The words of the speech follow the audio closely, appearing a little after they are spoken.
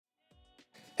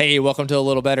Hey, welcome to A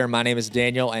Little Better. My name is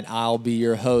Daniel, and I'll be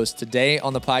your host. Today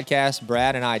on the podcast,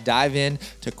 Brad and I dive in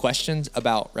to questions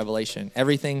about Revelation.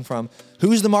 Everything from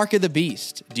who's the mark of the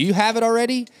beast? Do you have it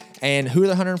already? And who are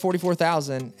the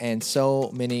 144,000? And so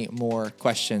many more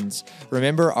questions.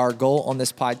 Remember, our goal on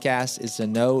this podcast is to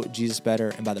know Jesus better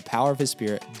and by the power of his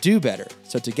Spirit, do better.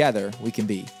 So together, we can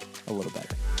be a little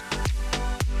better.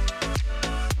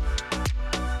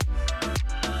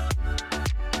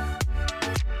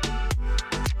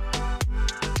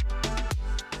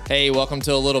 Hey, welcome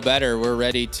to A Little Better. We're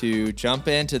ready to jump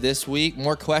into this week.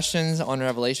 More questions on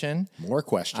Revelation. More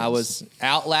questions. I was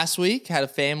out last week, had a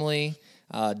family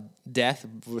death.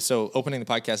 So opening the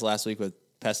podcast last week with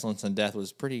pestilence and death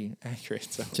was pretty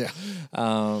accurate. So.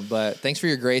 Yeah. But thanks for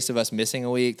your grace of us missing a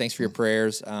week. Thanks for your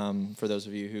prayers for those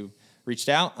of you who reached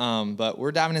out. But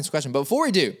we're diving into this question. But before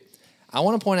we do, I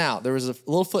want to point out there was a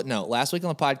little footnote. Last week on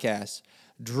the podcast,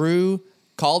 Drew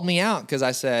called me out because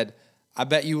I said, I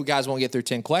bet you guys won't get through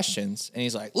 10 questions. And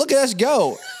he's like, look at us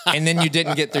go. And then you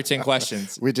didn't get through 10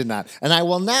 questions. We did not. And I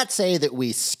will not say that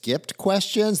we skipped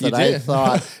questions that You I did.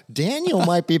 thought Daniel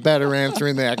might be better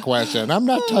answering that question. I'm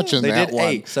not touching They that did one.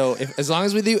 8. So as long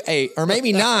as we do 8 or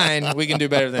maybe 9, we can do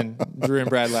better than Drew and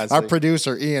Brad last Our week.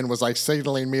 producer, Ian, was like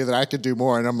signaling me that I could do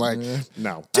more. And I'm like,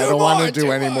 no, I Do don't want more, to do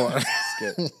do any more. more.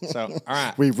 Good. So, all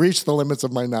right. We've reached the limits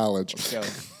of my knowledge. Let's go.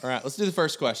 All right. Let's do the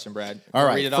first question, Brad. All Read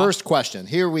right, it first question.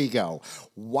 Here we go.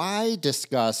 Why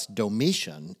discuss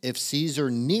Domitian if Caesar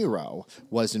Nero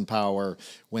was in power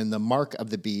when the mark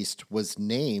of the beast was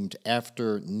named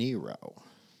after Nero?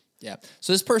 Yeah.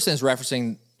 So this person is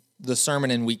referencing the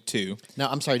sermon in week 2. Now,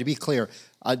 I'm sorry, to be clear,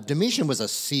 Domitian was a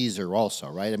Caesar also,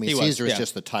 right? I mean, He was, Caesar yeah. is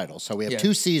just the title. So we have Yeah.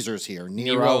 2 Caesars here,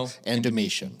 Nero and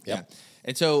Domitian. Yep. Yeah.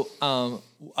 And so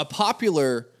a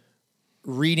popular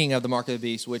reading of the mark of the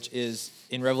beast, which is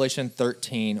in Revelation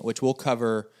 13, which we'll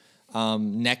cover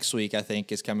next week, I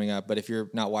think, is coming up. But if you're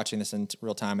not watching this in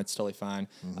real time, it's totally fine.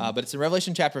 But it's in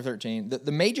Revelation chapter 13.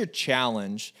 The major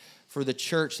challenge for the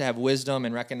church to have wisdom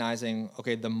and recognizing,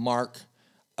 okay, the mark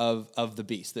of the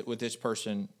beast that what this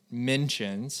person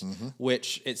mentions,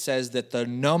 which it says that the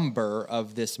number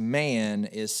of this man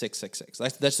is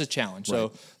 666. That's the challenge. Right.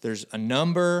 So there's a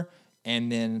number,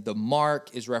 and then the mark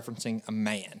is referencing a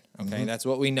man. Okay, that's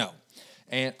what we know.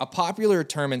 And a popular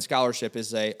term in scholarship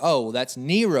is that's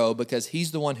Nero because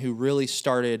he's the one who really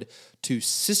started to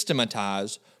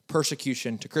systematize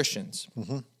persecution to Christians.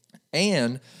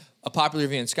 And a popular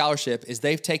view in scholarship is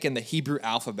they've taken the Hebrew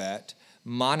alphabet,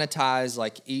 monetized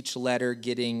like each letter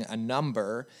getting a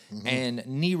number, and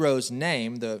Nero's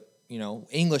name, the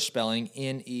English spelling,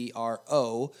 Nero.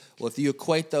 Well, if you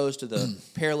equate those to the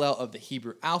parallel of the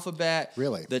Hebrew alphabet,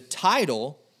 Really? the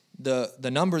title,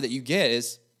 the number that you get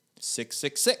is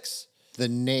 666. The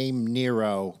name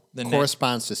Nero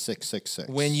corresponds to 666.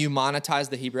 When you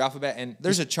monetize the Hebrew alphabet, and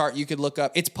there's a chart you could look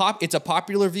up. It's a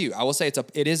popular view. I will say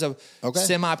it is a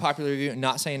semi-popular view.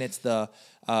 Not saying it's the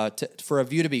for a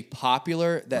view to be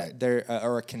popular that there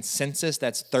or a consensus.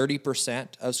 That's 30%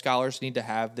 of scholars need to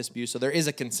have this view. So there is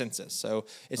a consensus. So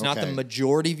it's not the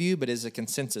majority view, but is a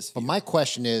consensus view. But my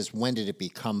question is, when did it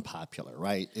become popular?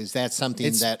 Right? Is that something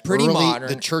It's that pretty early modern.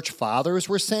 the church fathers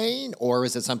were saying, or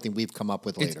is it something we've come up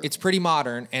with later? It's pretty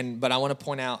modern, but I want to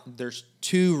point out there's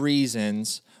 2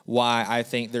 reasons why I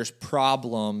think there's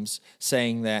problems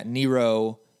saying that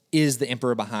Nero is the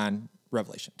emperor behind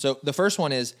Revelation. So the first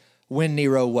one is when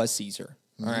Nero was Caesar.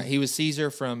 All right, he was Caesar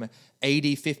from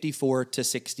AD 54 to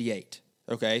 68.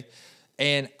 Okay,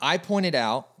 and I pointed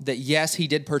out that yes, he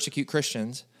did persecute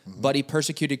Christians, but he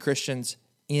persecuted Christians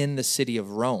in the city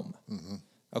of Rome.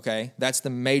 Okay, that's the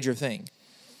major thing.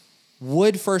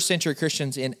 Would first century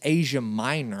Christians in Asia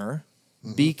Minor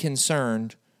be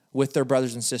concerned with their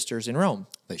brothers and sisters in Rome?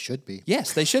 They should be.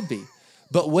 Yes, they should be.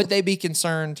 But would they be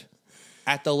concerned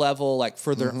at the level like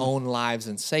for their own lives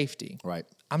and safety? Right.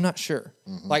 I'm not sure.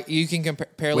 Like you can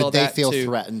parallel Would they that feel to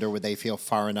threatened, or would they feel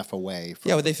far enough away?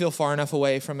 From would they feel far enough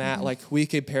away from that? Like we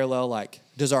could parallel like,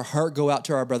 does our heart go out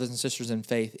to our brothers and sisters in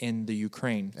faith in the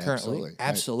Ukraine currently? Absolutely.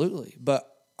 Absolutely.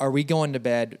 But are we going to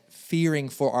bed fearing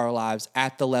for our lives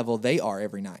at the level they are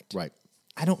every night? Right.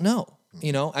 I don't know.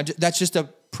 That's just a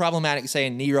problematic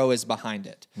saying Nero is behind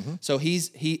it. So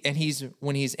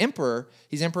when he's emperor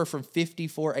from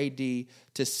 54 AD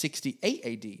to 68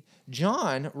 AD.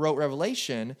 John wrote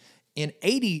Revelation in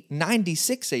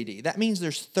 96 AD. That means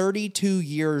there's 32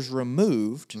 years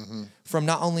removed from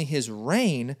not only his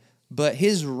reign, but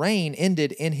his reign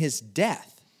ended in his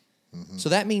death. So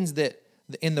that means that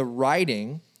in the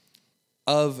writing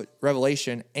of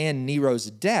Revelation and Nero's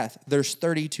death, there's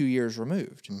 32 years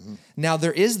removed. Now,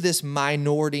 there is this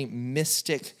minority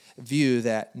mystic view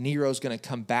that Nero's going to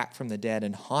come back from the dead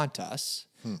and haunt us.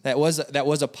 That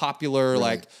was a popular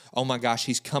like, oh my gosh,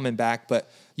 he's coming back. But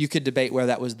you could debate whether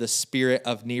that was the spirit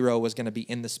of Nero was going to be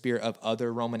in the spirit of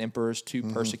other Roman emperors to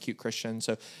persecute Christians.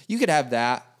 So you could have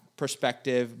that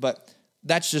perspective, but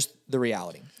that's just the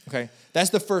reality. Okay, that's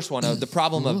the first one of the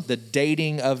problem of the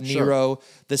dating of Nero. Sure.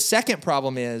 The second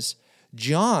problem is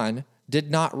John did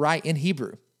not write in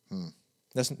Hebrew.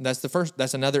 That's the first.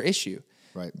 That's another issue.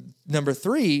 Right. Number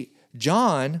 3,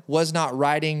 John was not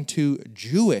writing to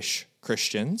Jewish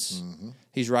Christians.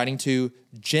 He's writing to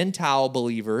Gentile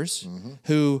believers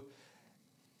who,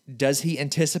 does he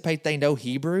anticipate they know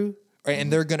Hebrew?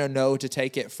 And they're going to know to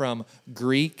take it from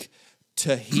Greek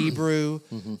to Hebrew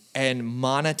and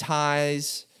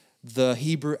monetize the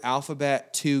Hebrew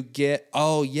alphabet to get,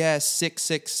 oh yes,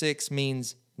 666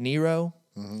 means Nero.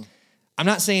 I'm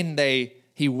not saying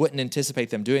he wouldn't anticipate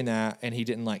them doing that and he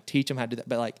didn't like teach them how to do that,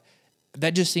 but like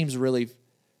that just seems really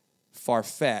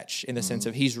far-fetched in the sense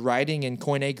of he's writing in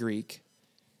Koine Greek.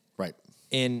 Right.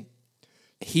 In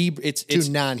Hebrew, it's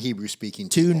non-Hebrew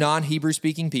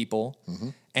speaking people.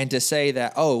 And to say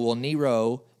that, oh, well,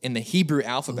 Nero in the Hebrew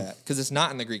alphabet, because it's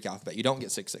not in the Greek alphabet, you don't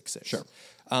get 666. Sure.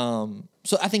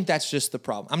 So I think that's just the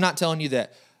problem. I'm not telling you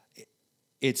that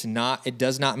it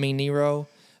does not mean Nero.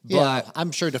 But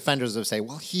I'm sure defenders will say,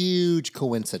 well, huge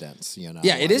coincidence,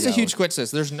 Yeah, it is a huge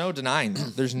coincidence. There's no denying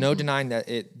that. There's no denying that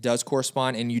it does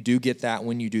correspond, and you do get that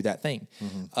when you do that thing.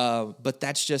 But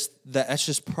that's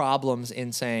just problems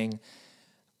in saying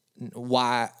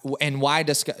why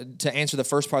to answer the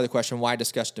first part of the question, why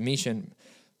discuss Domitian?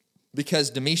 Because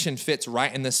Domitian fits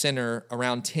right in the center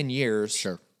around 10 years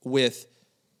with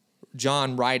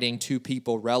John writing to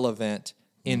people relevant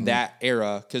in that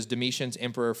era, because Domitian's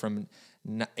emperor from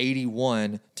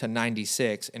 81 to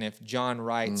 96, and if John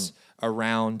writes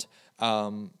around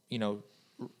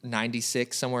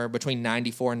 96, somewhere between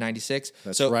 94 and 96,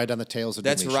 that's right on the tails of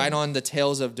Domitian. That's right on the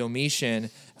tails of Domitian,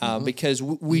 because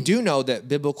we do know that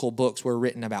biblical books were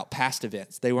written about past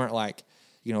events. They weren't like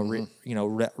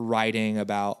writing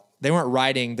about. They weren't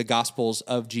writing the Gospels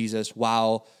of Jesus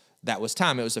while that was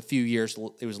time. It was a few years.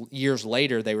 It was years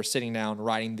later they were sitting down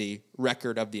writing the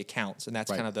record of the accounts, and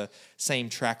that's kind of the same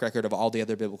track record of all the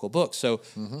other biblical books. So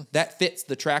that fits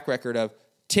the track record of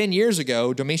 10 years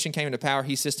ago. Domitian came into power.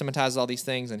 He systematized all these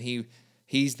things, and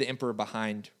he's the emperor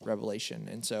behind Revelation.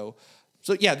 And so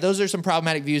yeah, those are some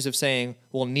problematic views of saying,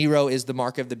 well, Nero is the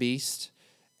mark of the beast,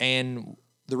 and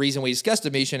the reason we discussed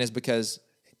Domitian is because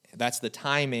that's the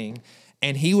timing.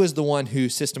 And he was the one who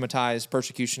systematized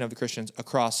persecution of the Christians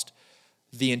across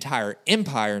the entire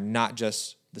empire, not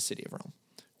just the city of Rome.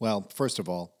 Well, first of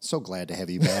all, so glad to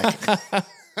have you back.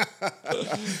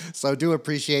 So do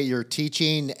appreciate your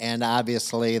teaching and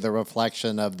obviously the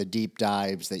reflection of the deep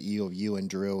dives that you and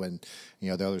Drew and the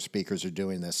other speakers are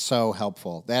doing. This so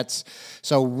helpful.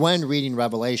 So when reading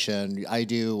Revelation, I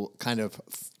do kind of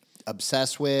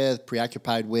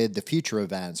preoccupied with the future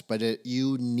events, but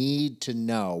you need to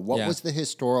know what was the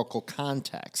historical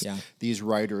context these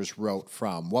writers wrote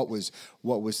from. What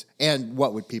and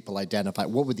what would people identify?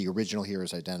 What would the original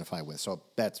hearers identify with? So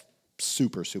that's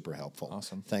super, super helpful.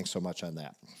 Awesome. Thanks so much on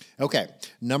that. Okay,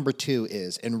 number 2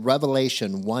 is in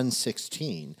Revelation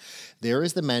 1:16, there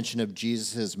is the mention of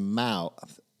Jesus'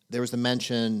 mouth. There was the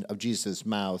mention of Jesus'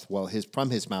 mouth. Well, from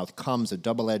his mouth comes a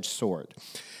double-edged sword.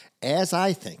 As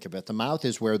I think of it, the mouth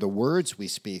is where the words we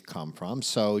speak come from,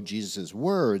 so Jesus'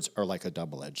 words are like a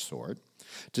double-edged sword.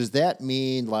 Does that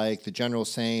mean, like the general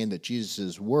saying, that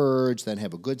Jesus' words then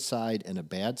have a good side and a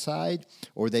bad side,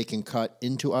 or they can cut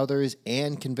into others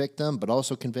and convict them, but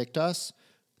also convict us?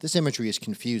 This imagery is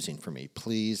confusing for me.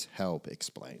 Please help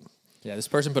explain. Yeah, this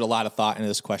person put a lot of thought into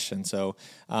this question, so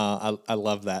I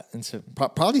love that. And so,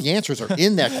 part of the answers are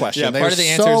in that question. Yeah, part of the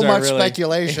There's answers so are much really,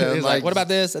 speculation. Like, what about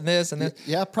this and this and this?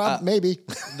 Yeah, maybe.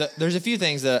 There's a few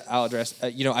things that I'll address.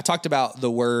 I talked about the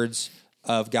words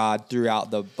of God throughout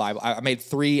the Bible. I made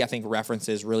 3, I think,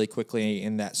 references really quickly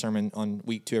in that sermon on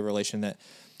week 2 of Revelation that,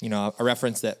 a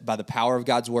reference that by the power of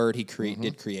God's word, he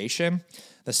did creation.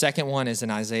 The second one is in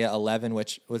Isaiah 11,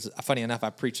 which was, funny enough, I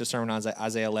preached a sermon on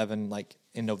Isaiah 11 like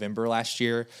in November last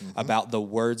year about the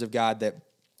words of God, that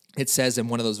it says in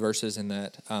one of those verses in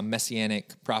that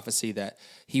messianic prophecy that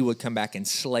he would come back and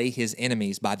slay his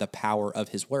enemies by the power of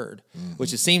his word,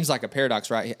 which it seems like a paradox,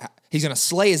 right? He's going to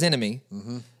slay his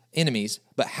enemies,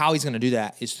 but how he's going to do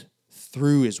that is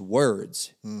through his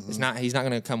words. He's not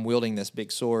going to come wielding this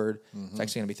big sword. It's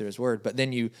actually going to be through his word. But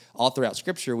then all throughout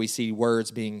Scripture, we see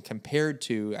words being compared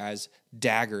to as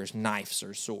daggers, knives,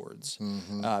 or swords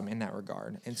in that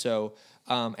regard. And so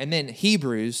And then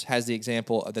Hebrews has the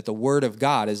example that the word of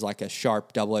God is like a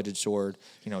sharp, double-edged sword,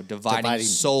 dividing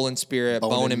soul and spirit,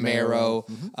 bone and marrow,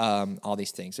 all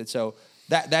these things. And so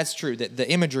that's true, that the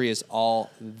imagery is all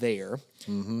there.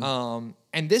 And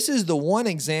this is the one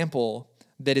example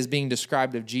that is being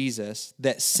described of Jesus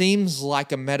that seems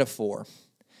like a metaphor,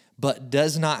 but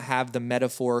does not have the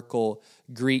metaphorical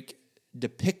Greek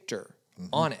depictor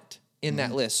on it in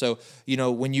that list. So,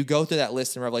 when you go through that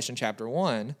list in Revelation chapter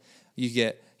 1,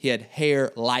 he had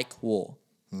hair like wool,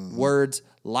 words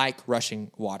like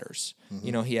rushing waters.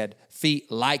 He had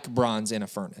feet like bronze in a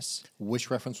furnace.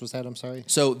 Which reference was that? I'm sorry.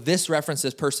 So this reference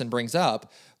this person brings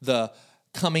up, the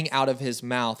coming out of his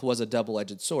mouth was a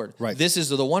double-edged sword. Right. This is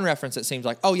the one reference that seems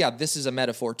like, oh yeah, this is a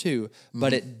metaphor too,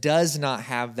 but it does not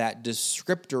have that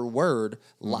descriptor word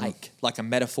like a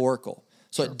metaphorical.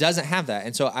 So it doesn't have that.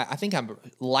 And so I think I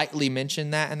lightly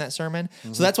mentioned that in that sermon.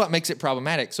 So that's what makes it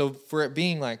problematic. So for it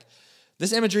being like,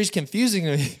 this imagery is confusing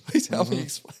to me. Please help me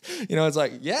explain. It's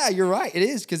like, yeah, you're right. It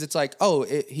is, because it's like,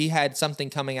 he had something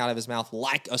coming out of his mouth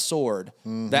like a sword.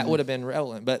 That would have been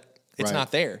relevant, but it's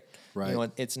not there.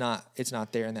 Right. It's not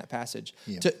there in that passage.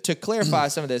 Yeah. To clarify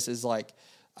some of this is like,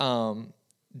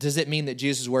 does it mean that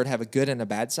Jesus' word have a good and a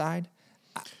bad side?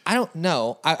 I don't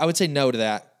know. I would say no to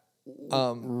that.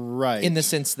 Right. In the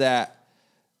sense that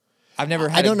I've never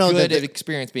had a good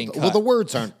experience being cut. Well, the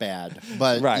words aren't bad,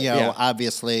 but Right,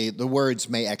 obviously the words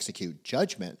may execute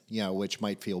judgment, which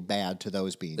might feel bad to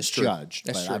those being judged.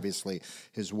 That's but true. obviously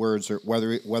his words are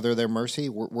whether they're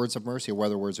words of mercy, or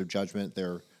whether words of judgment,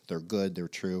 they're good, they're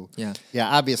true. Yeah. Yeah,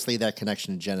 obviously that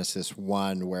connection in Genesis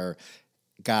 1 where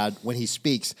God, when he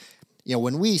speaks,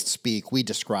 when we speak, we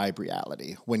describe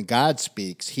reality. When God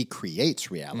speaks, he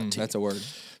creates reality. That's a word.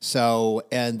 So,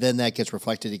 and then that gets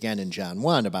reflected again in John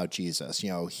 1 about Jesus.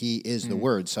 He is the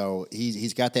Word. So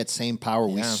he's got that same power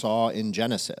we saw in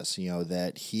Genesis,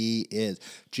 that he is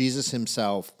Jesus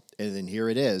himself. And then here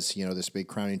it is, this big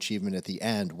crowning achievement at the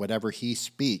end. Whatever he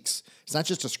speaks, it's not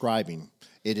just describing,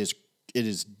 it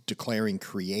is declaring,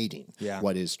 creating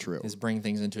what is true. Is bringing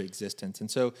things into existence. And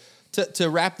so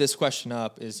to wrap this question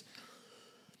up is,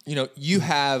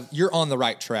 you're on the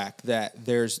right track, that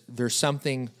there's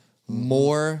something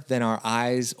more than our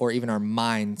eyes or even our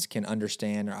minds can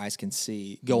understand, our eyes can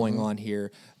see going on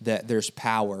here, that there's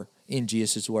power in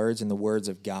Jesus' words and the words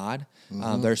of God.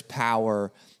 There's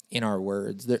power in our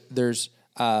words. There's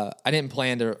I didn't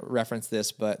plan to reference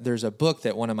this, but there's a book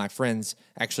that one of my friends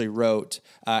actually wrote,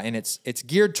 and it's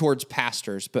geared towards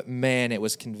pastors, but man, it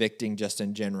was convicting just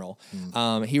in general.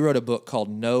 He wrote a book called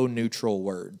No Neutral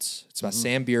Words. It's by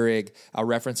Sam Burig. I'll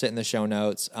reference it in the show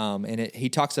notes. And he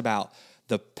talks about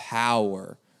the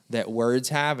power that words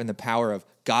have and the power of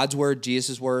God's word,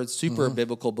 Jesus' words, super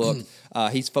biblical book.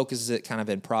 He focuses it kind of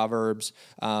in Proverbs,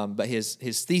 but his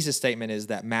thesis statement is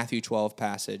that Matthew 12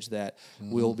 passage that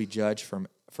we'll be judged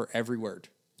for every word.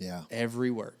 Yeah.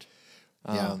 Every word.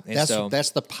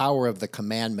 That's the power of the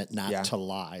commandment not to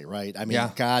lie, right? I mean,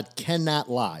 God cannot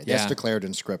lie. That's declared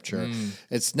in Scripture.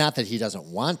 It's not that he doesn't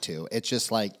want to. It's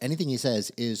just like anything he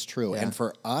says is true. And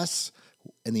for us,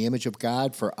 in the image of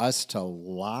God, for us to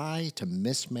lie, to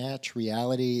mismatch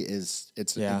reality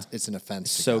it's an offense.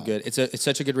 So God. good. It's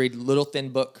such a good read. Little thin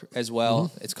book as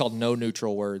well. It's called No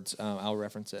Neutral Words. I'll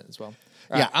reference it as well.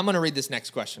 All right, I'm going to read this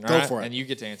next question. Go for it. And you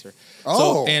get to answer.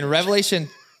 Oh. So in Revelation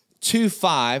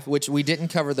 2:5, which we didn't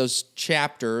cover those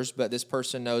chapters, but this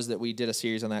person knows that we did a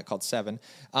series on that called 7.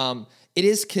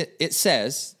 It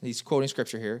says, he's quoting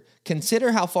scripture here,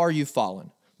 "Consider how far you've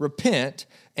fallen. Repent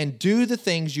and do the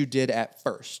things you did at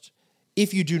first.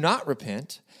 If you do not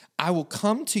repent, I will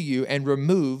come to you and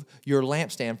remove your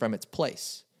lampstand from its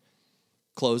place."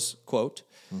 Close quote.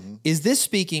 Is this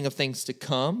speaking of things to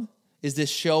come? Is this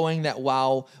showing that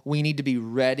while we need to be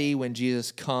ready when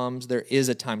Jesus comes, there is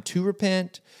a time to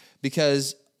repent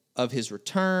because of his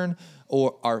return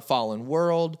or our fallen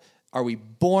world? Are we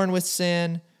born with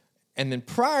sin? And then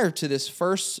prior to this,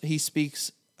 first he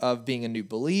speaks of being a new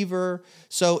believer.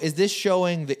 So is this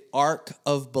showing the arc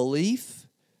of belief?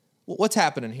 What's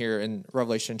happening here in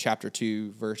Revelation chapter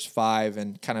 2, verse 5,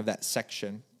 and kind of that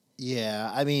section?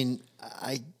 Yeah, I mean,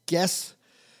 I guess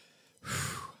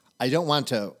I don't want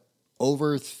to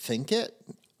overthink it.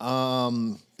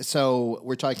 So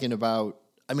we're talking about,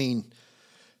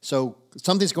 So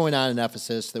something's going on in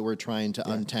Ephesus that we're trying to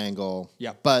untangle.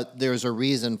 Yeah. But there's a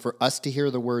reason for us to hear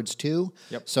the words too.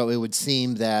 Yep. So it would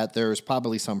seem that there's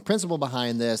probably some principle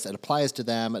behind this. It applies to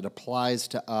them. It applies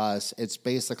to us. It's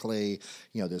basically,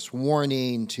 this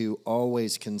warning to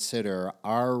always consider,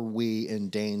 are we in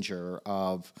danger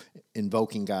of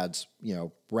invoking God's,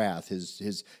 wrath,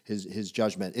 his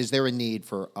judgment? Is there a need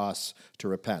for us to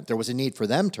repent? There was a need for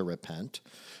them to repent.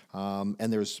 And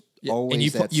there's always and you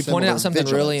that pointed out something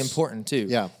vigilance. really important too.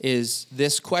 Yeah. Is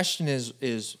this question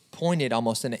is pointed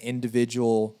almost in an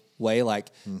individual way,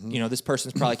 like this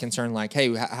person's probably concerned, like,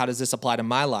 hey, how does this apply to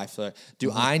my life?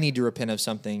 Do I need to repent of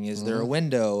something? Is there a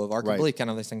window of ark of belief? Kind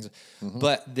of these things.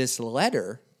 But this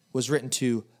letter was written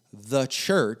to the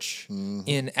church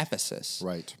in Ephesus.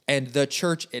 Right. And the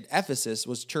church at Ephesus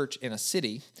was church in a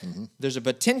city. There's a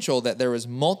potential that there was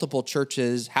multiple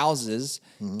churches, houses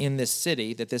in this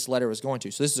city that this letter was going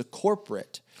to. So this is a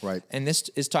corporate. Right. And this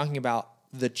is talking about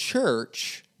the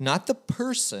church, not the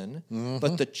person,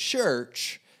 but the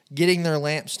church getting their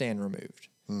lampstand removed.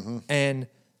 And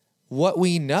what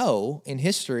we know in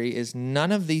history is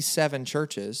none of these 7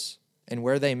 churches and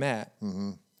where they met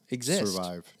exist.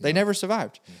 They never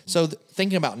survived. So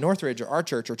thinking about Northridge or our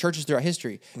church or churches throughout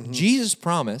history, Jesus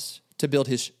promised to build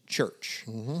his church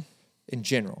in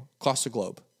general, across the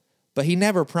globe. But he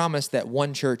never promised that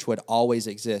one church would always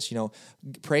exist.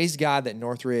 Praise God that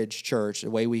Northridge Church,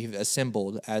 the way we've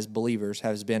assembled as believers,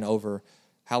 has been over,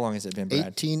 how long has it been, Brad?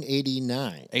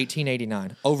 1889.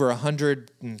 1889. Over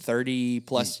 130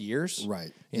 plus years.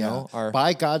 Right.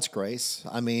 By God's grace.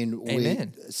 I mean,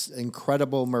 Amen.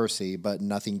 Incredible mercy, but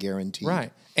nothing guaranteed.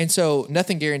 Right. And so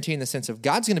nothing guaranteed in the sense of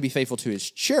God's going to be faithful to his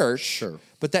church. Sure.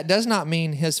 But that does not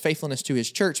mean his faithfulness to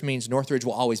his church means Northridge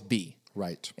will always be.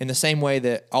 Right. In the same way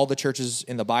that all the churches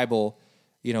in the Bible,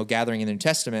 gathering in the New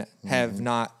Testament, have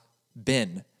not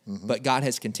been. But God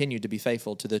has continued to be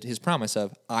faithful to his promise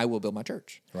of, I will build my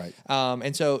church. Right.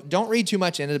 And so don't read too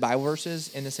much into the Bible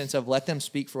verses in the sense of let them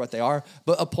speak for what they are,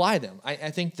 but apply them. I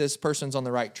think this person's on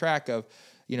the right track of,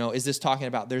 is this talking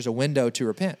about there's a window to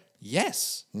repent?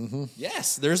 Yes.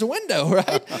 Yes, there's a window,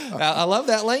 right? I love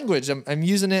that language. I'm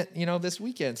using it, this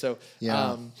weekend. So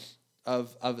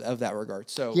of that regard.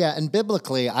 So and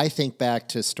biblically, I think back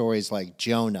to stories like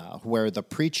Jonah, where the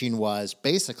preaching was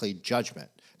basically judgment.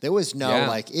 There was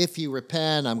no if you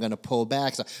repent, I'm going to pull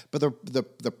back. So, but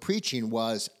the preaching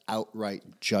was outright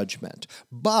judgment.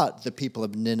 But the people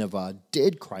of Nineveh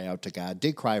did cry out to God,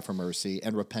 did cry for mercy,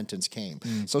 and repentance came.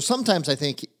 So sometimes I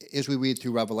think as we read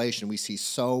through Revelation, we see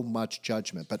so much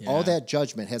judgment, but all that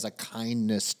judgment has a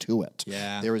kindness to it.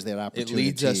 Yeah. There is that opportunity. It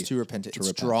leads us to repentance.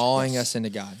 It's drawing us into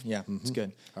God. Yeah, it's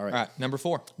good. All right. Number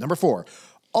 4. Number 4.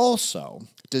 Also,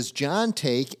 does John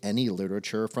take any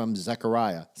literature from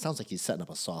Zechariah? Sounds like he's setting up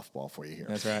a softball for you here.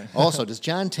 That's right. Also, does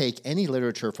John take any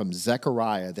literature from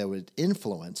Zechariah that would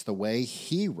influence the way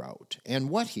he wrote and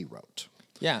what he wrote?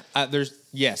 Yeah,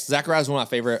 Zechariah is one of my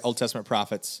favorite Old Testament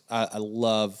prophets. I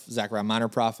love Zechariah, minor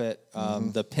prophet,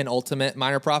 the penultimate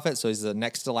minor prophet, so he's the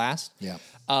next to last. Yeah.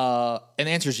 And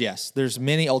the answer is yes. There's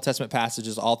many Old Testament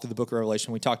passages all through the book of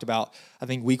Revelation. We talked about, I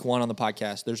think, week 1 on the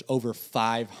podcast. There's over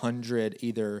 500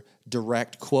 either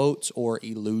direct quotes or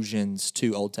allusions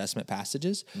to Old Testament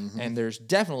passages. And there's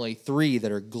definitely 3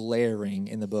 that are glaring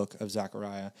in the book of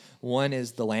Zechariah. 1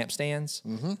 is the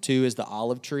lampstands, 2 is the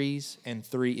olive trees, and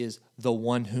 3 is the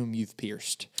one whom you've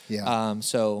pierced. Yeah.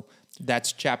 So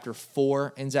that's chapter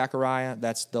 4 in Zechariah.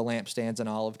 That's the lampstands and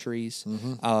olive trees.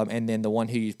 And then the one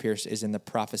who you've pierced is in the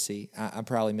prophecy. I'm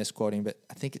probably misquoting, but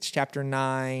I think it's chapter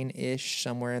 9-ish,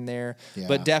 somewhere in there. Yeah.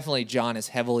 But definitely John is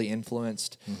heavily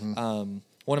influenced.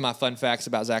 One of my fun facts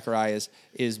about Zechariah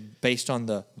is based on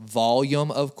the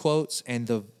volume of quotes and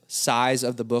the size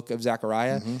of the book of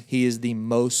Zechariah. He is the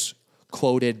most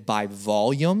quoted by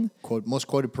volume. Most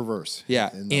quoted per verse. Yeah.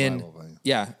 In the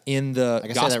Bible. In the I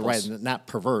can Gospels. say that right, not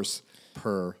perverse,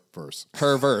 per verse.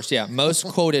 Per verse, yeah. Most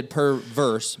quoted per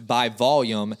verse by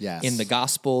volume in the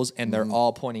Gospels, and they're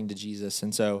all pointing to Jesus.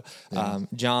 And so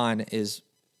John is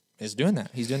doing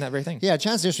that. He's doing that very thing. Yeah,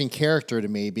 John's an interesting character to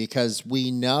me because we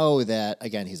know that,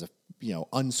 again, he's a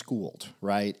unschooled,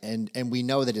 right? And we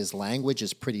know that his language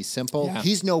is pretty simple. Yeah.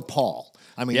 He's no Paul.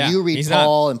 I mean, Yeah, you read he's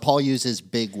Paul, and Paul uses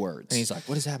big words. And he's like,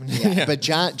 what is happening? Yeah. But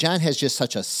John has just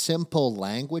such a simple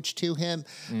language to him.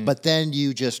 But then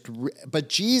but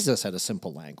Jesus had a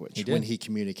simple language when he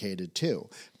communicated too.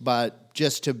 But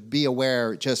just to be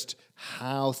aware, just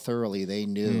how thoroughly they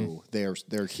knew their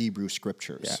Hebrew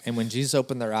scriptures. Yeah. And when Jesus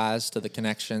opened their eyes to the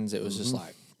connections, it was just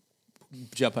like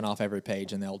jumping off every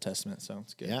page in the Old Testament. So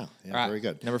it's good. Yeah, All right, very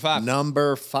good. Number 5.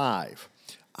 Number 5.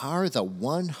 are the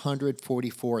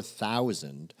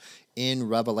 144,000 in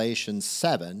Revelation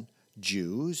 7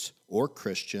 Jews or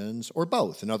Christians or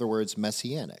both? In other words,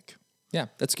 Messianic. Yeah,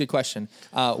 that's a good question,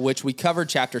 which we covered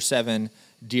chapter 7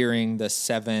 during the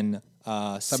seven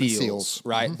seals,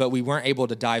 right? Mm-hmm. But we weren't able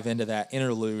to dive into that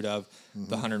interlude of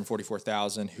the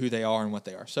 144,000, who they are and what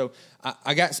they are. So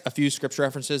I got a few scripture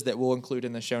references that we'll include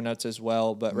in the show notes as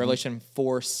well. But Revelation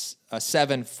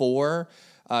 7:4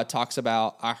 talks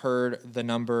about, I heard the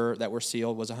number that were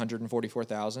sealed was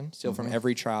 144,000, sealed from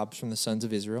every tribe from the sons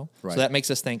of Israel. Right. So that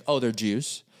makes us think, oh, they're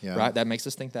Jews. Yeah. Right? That makes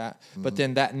us think that. But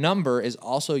then that number is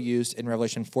also used in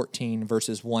Revelation 14,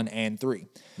 verses 1 and 3.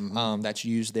 That's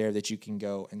used there that you can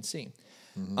go and see.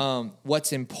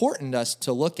 What's important us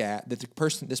to look at that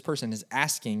this person is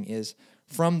asking is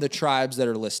from the tribes that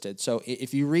are listed. So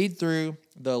if you read through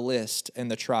the list and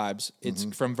the tribes, it's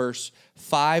from verse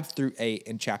 5 through 8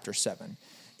 in chapter 7.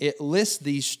 It lists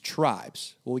these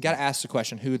tribes. Well, we got to ask the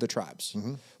question, who are the tribes?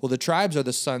 Well, the tribes are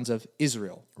the sons of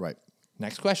Israel. Right.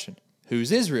 Next question.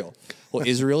 Who's Israel? Well,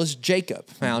 Israel is Jacob,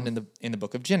 found in the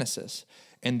book of Genesis.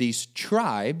 And these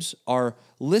tribes are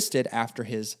listed after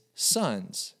his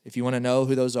sons. If you want to know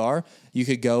who those are, you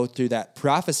could go through that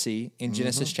prophecy in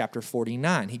Genesis chapter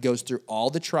 49. He goes through all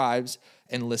the tribes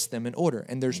and lists them in order.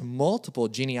 And there's multiple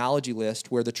genealogy lists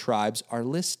where the tribes are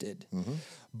listed.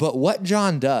 But what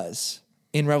John does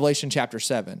in Revelation chapter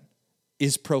 7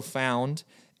 is profound,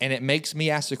 and it makes me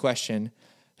ask the question,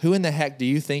 who in the heck do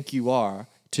you think you are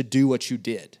to do what you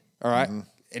did? All right?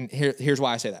 And here's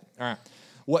why I say that. All right.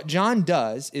 What John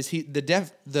does is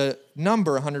the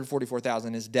number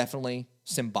 144,000 is definitely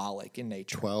symbolic in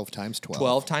nature. 12 times 12.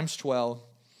 12 times 12.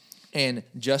 And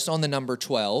just on the number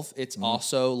 12, it's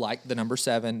also like the number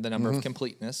 7, the number of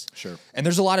completeness. Sure. And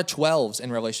there's a lot of 12s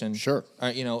in Revelation. Sure.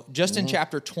 Just in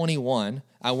chapter 21,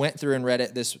 I went through and read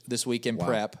it this week in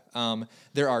prep.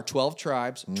 There are 12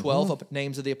 tribes, 12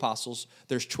 names of the apostles.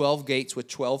 There's 12 gates with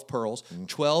 12 pearls,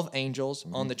 12 angels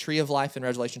on the tree of life in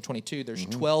Revelation 22. There's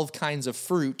 12 kinds of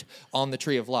fruit on the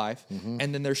tree of life.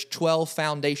 And then there's 12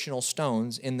 foundational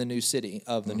stones in the new city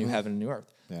of the new heaven and new earth.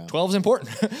 Yeah. 12 is important.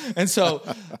 And so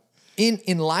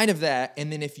in light of that, and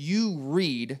then if you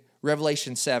read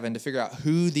Revelation 7 to figure out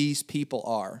who these people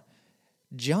are,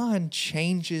 John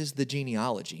changes the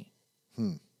genealogy.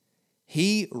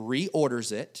 He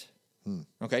reorders it.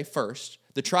 Okay, first.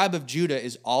 The tribe of Judah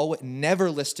is never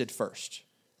listed first,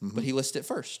 but he lists it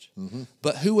first.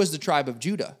 But who was the tribe of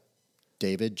Judah?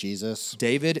 David, Jesus,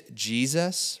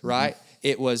 right?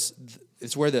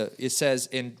 It's where it says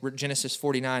in Genesis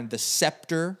 49, the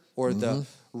scepter or the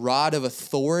rod of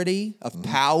authority, of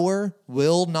power,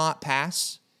 will not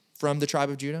pass from the tribe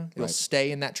of Judah. It will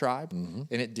stay in that tribe, and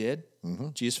it did.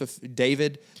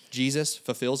 Jesus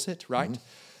fulfills it, right?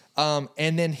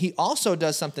 And then he also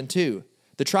does something too.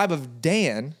 The tribe of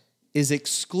Dan is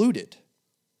excluded.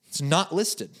 It's not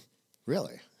listed.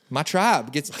 Really? My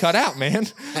tribe gets cut out, man.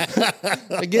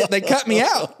 They cut me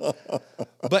out.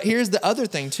 But here's the other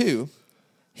thing too.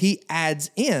 He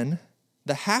adds in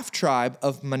the half tribe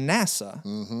of Manasseh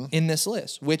in this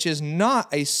list, which is not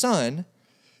a son.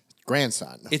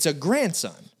 Grandson. It's a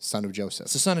grandson. Son of Joseph.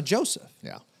 It's the son of Joseph.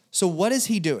 Yeah. So what is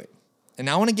he doing? And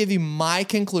I want to give you my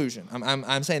conclusion.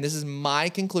 I'm saying this is my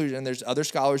conclusion. There's other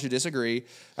scholars who disagree.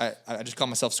 I just call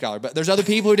myself a scholar, but there's other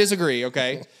people who disagree,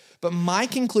 okay? But my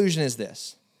conclusion is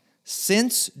this.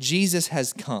 Since Jesus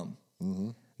has come,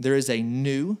 there is a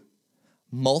new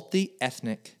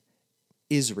multi-ethnic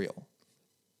Israel.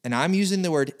 And I'm using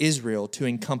the word Israel to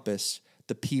encompass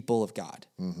the people of God.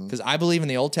 Because I believe in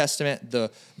the Old Testament,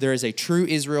 there is a true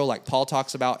Israel, like Paul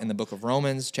talks about in the book of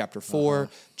Romans, chapter 4,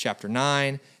 chapter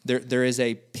 9. There is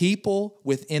a people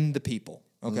within the people,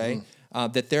 okay?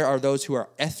 That there are those who are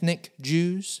ethnic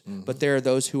Jews, but there are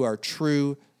those who are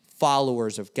true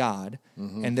followers of God.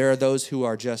 And there are those who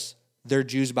are they're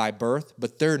Jews by birth,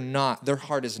 but they're not, their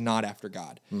heart is not after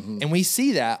God. And we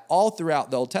see that all throughout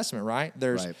the Old Testament, right?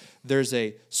 There's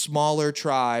a smaller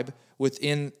tribe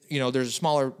within, there's a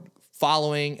smaller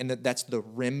following, and that's the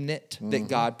remnant that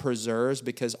God preserves,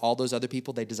 because all those other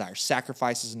people, they desire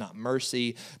sacrifices, not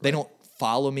mercy. They don't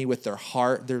follow me with their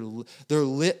heart. Their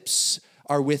lips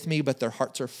are with me, but their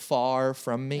hearts are far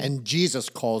from me. And Jesus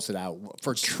calls it out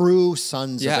for true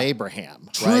sons of Abraham.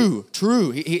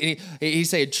 True. He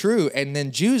said true. And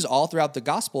then Jews all throughout the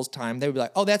Gospels time, they would be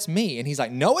like, oh, that's me. And he's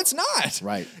like, no, it's not.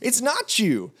 Right. It's not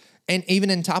you. And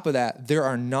even on top of that, there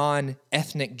are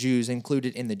non-ethnic Jews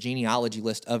included in the genealogy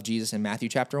list of Jesus in Matthew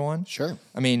chapter 1. Sure.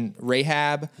 I mean,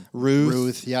 Rahab,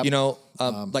 Ruth, yep.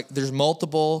 like there's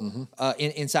multiple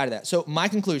inside of that. So my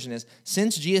conclusion is,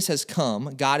 since Jesus has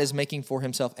come, God is making for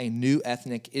himself a new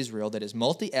ethnic Israel that is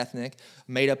multi-ethnic,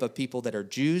 made up of people that are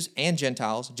Jews and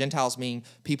Gentiles, Gentiles meaning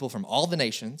people from all the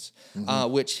nations,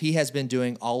 which he has been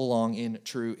doing all along in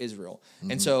true Israel.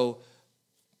 And so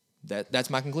that's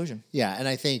my conclusion. Yeah, and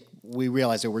I think we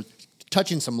realize that we're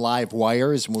touching some live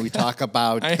wires when we talk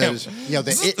about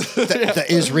the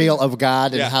Israel of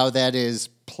God and how that is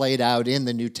played out in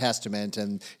the New Testament,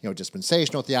 and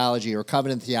dispensational theology or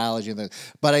covenant theology.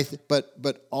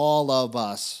 But all of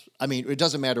us, I mean, it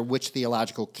doesn't matter which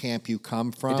theological camp you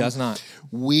come from. It does not.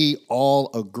 We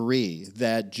all agree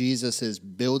that Jesus is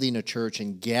building a church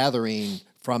and gathering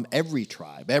from every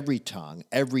tribe, every tongue,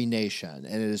 every nation.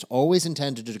 And it is always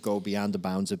intended to go beyond the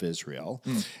bounds of Israel.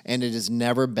 And it has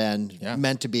never been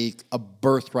meant to be a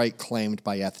birthright claimed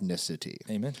by ethnicity.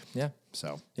 Amen. Yeah.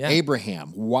 So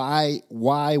Abraham, why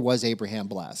was Abraham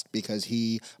blessed? Because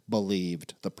he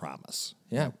believed the promise.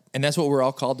 Yeah. And that's what we're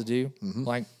all called to do,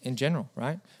 like in general,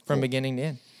 right? From beginning to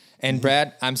end. And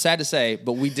Brad, I'm sad to say,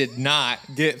 but we did not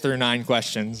get through 9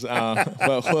 questions.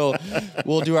 But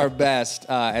we'll do our best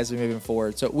as we move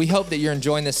forward. So we hope that you're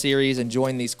enjoying this series,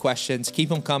 enjoying these questions. Keep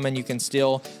them coming. You can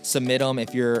still submit them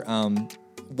if you're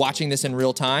watching this in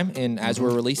real time. And as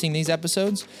we're releasing these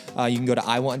episodes, you can go to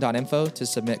iwant.info to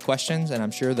submit questions. And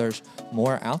I'm sure there's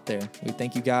more out there. We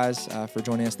thank you guys for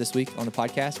joining us this week on the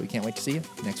podcast. We can't wait to see you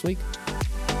next week.